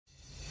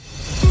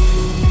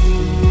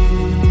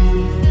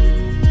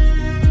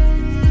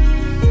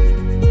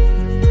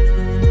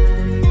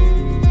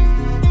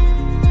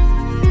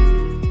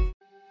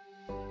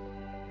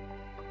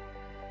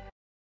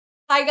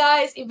Hi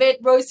guys, Yvette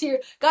Rose here.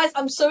 Guys,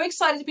 I'm so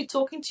excited to be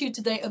talking to you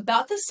today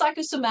about the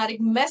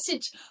psychosomatic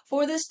message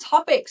for this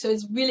topic. So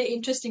it's really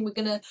interesting.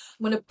 I'm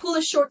gonna pull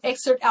a short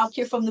excerpt out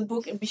here from the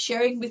book and be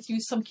sharing with you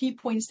some key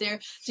points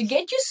there to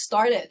get you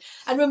started.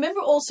 And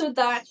remember also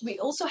that we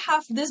also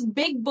have this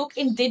big book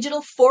in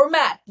digital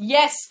format.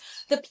 Yes,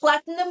 the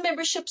Platinum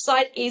membership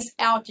site is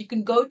out. You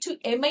can go to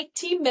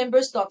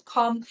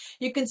matmembers.com.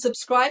 You can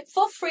subscribe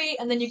for free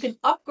and then you can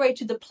upgrade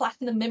to the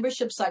Platinum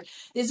membership site.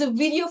 There's a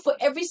video for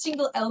every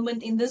single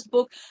element in this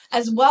book,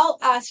 as well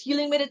as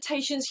healing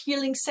meditations,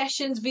 healing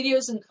sessions,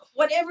 videos, and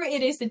whatever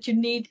it is that you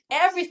need.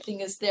 Everything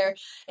is there.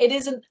 It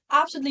is an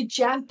absolutely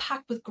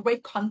jam-packed with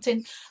great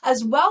content,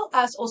 as well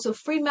as also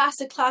free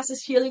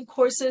masterclasses, healing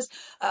courses,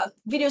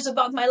 videos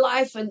about my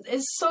life, and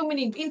there's so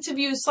many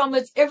interviews,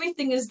 summits.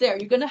 Everything is there.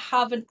 You're gonna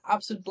have an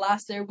absolute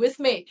blast there with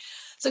me.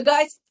 So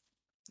guys,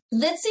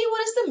 let's see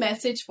what is the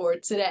message for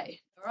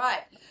today. All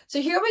right,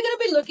 so here we're going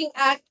to be looking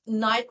at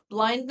night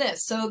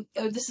blindness. So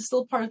this is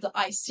still part of the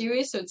eye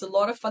series, so it's a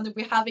lot of fun that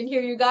we're having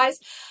here, you guys.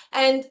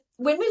 And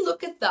when we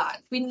look at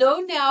that, we know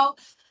now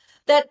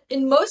that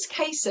in most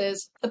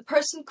cases, a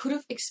person could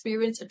have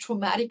experienced a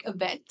traumatic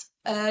event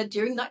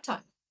during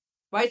nighttime,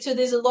 right? So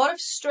there's a lot of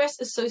stress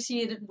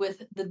associated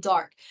with the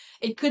dark.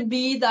 It could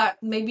be that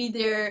maybe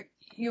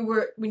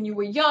when you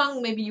were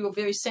young, maybe you were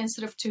very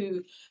sensitive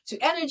to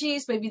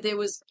energies. Maybe there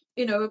was,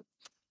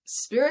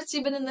 spirits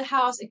even in the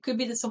house. It could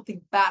be that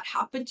something bad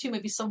happened to you.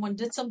 Maybe someone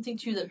did something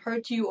to you that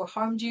hurt you or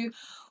harmed you,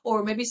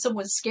 or maybe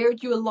someone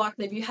scared you a lot.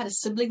 Maybe you had a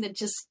sibling that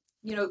just,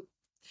 you know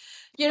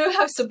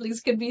how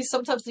siblings can be.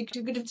 Sometimes they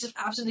could have just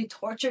absolutely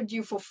tortured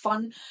you for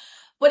fun.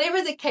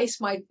 Whatever the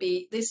case might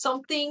be, there's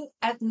something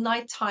at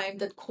nighttime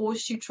that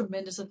caused you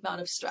tremendous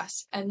amount of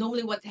stress. And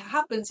normally what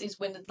happens is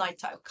when the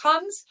nighttime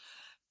comes,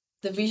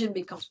 the vision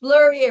becomes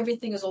blurry,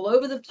 everything is all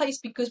over the place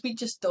because we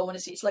just don't want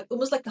to see. It's like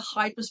almost like the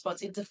hide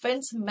response, a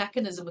defense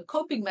mechanism, a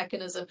coping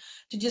mechanism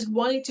to just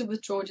wanting to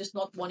withdraw, just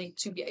not wanting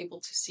to be able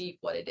to see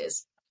what it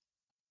is.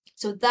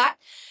 So that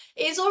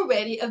is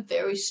already a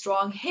very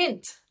strong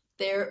hint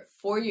there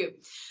for you.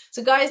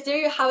 So guys, there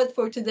you have it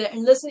for today.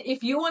 And listen,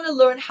 if you want to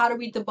learn how to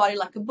read the body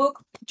like a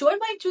book, join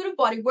my intuitive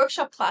body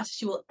workshop classes.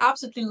 You will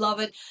absolutely love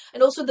it.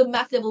 And also the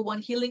math level 1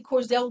 healing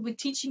course, they will be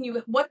teaching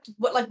you what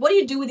do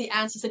you do with the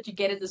answers that you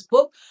get in this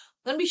book.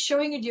 I'm going to be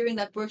showing you during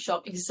that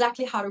workshop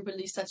exactly how to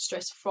release that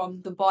stress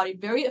from the body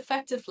very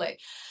effectively.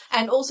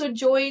 And also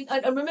join,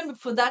 and remember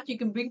for that, you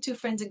can bring 2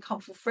 friends and come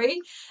for free.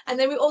 And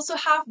then we also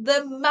have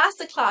the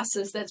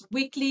masterclasses that's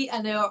weekly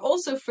and they are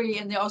also free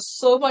and they are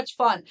so much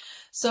fun.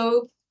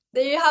 So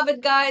there you have it,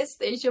 guys.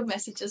 There's your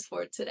messages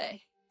for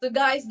today. So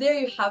guys, there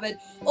you have it.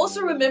 Also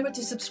remember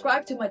to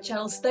subscribe to my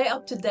channel, stay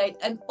up to date.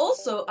 And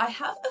also I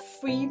have a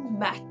free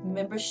MAT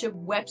membership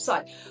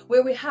website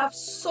where we have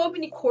so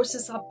many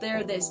courses up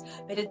there. There's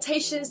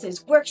meditations,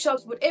 there's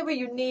workshops, whatever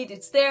you need,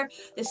 it's there.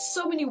 There's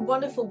so many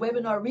wonderful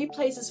webinar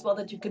replays as well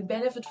that you can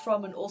benefit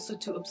from and also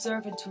to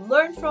observe and to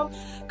learn from.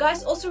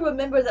 Guys, also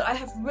remember that I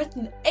have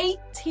written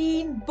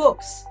 18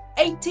 books.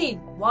 18,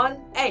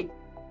 1-8.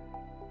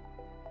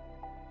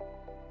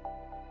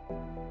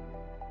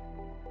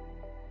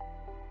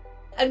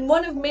 And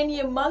one of many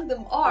among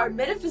them are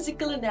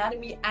Metaphysical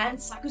Anatomy and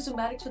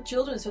Psychosomatics for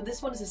Children. So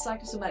this one is a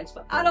Psychosomatics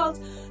for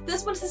adults.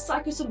 This one is a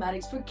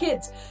Psychosomatics for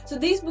kids. So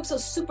these books are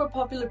super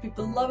popular.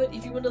 People love it.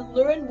 If you want to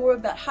learn more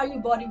about how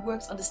your body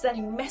works,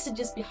 understanding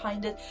messages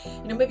behind it,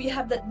 maybe you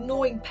have that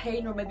gnawing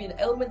pain or maybe an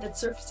ailment that's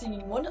surfacing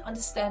and you want to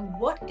understand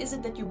what is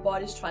it that your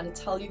body is trying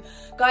to tell you.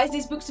 Guys,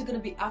 these books are going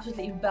to be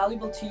absolutely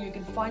invaluable to you. You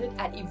can find it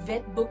at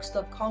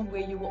yvettebooks.com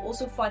where you will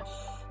also find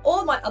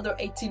all my other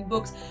 18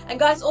 books. And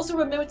guys, also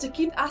remember to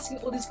keep asking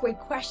all these great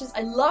questions.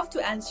 I love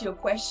to answer your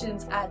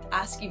questions at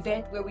Ask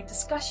Yvette, where we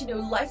discuss,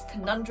 life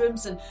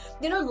conundrums and,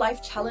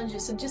 life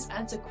challenges and just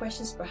answer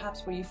questions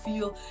perhaps where you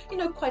feel,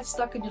 quite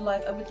stuck in your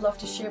life. I would love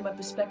to share my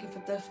perspective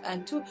with them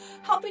and to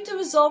help you to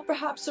resolve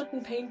perhaps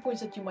certain pain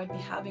points that you might be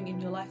having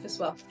in your life as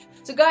well.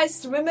 So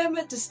guys,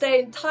 remember to stay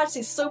in touch.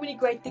 There's so many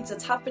great things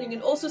that's happening.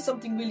 And also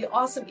something really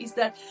awesome is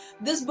that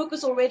this book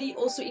is already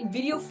also in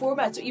video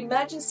format. So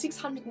imagine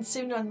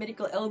 679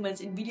 medical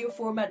elements in video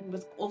format, and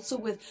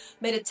with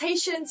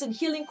meditations and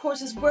healing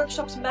courses,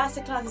 workshops,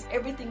 masterclasses,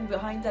 everything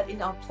behind that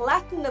in our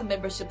Platinum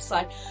membership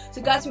site.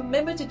 So guys,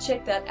 remember to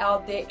check that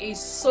out. There is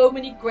so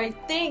many great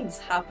things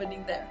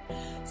happening there.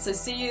 So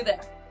see you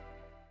there.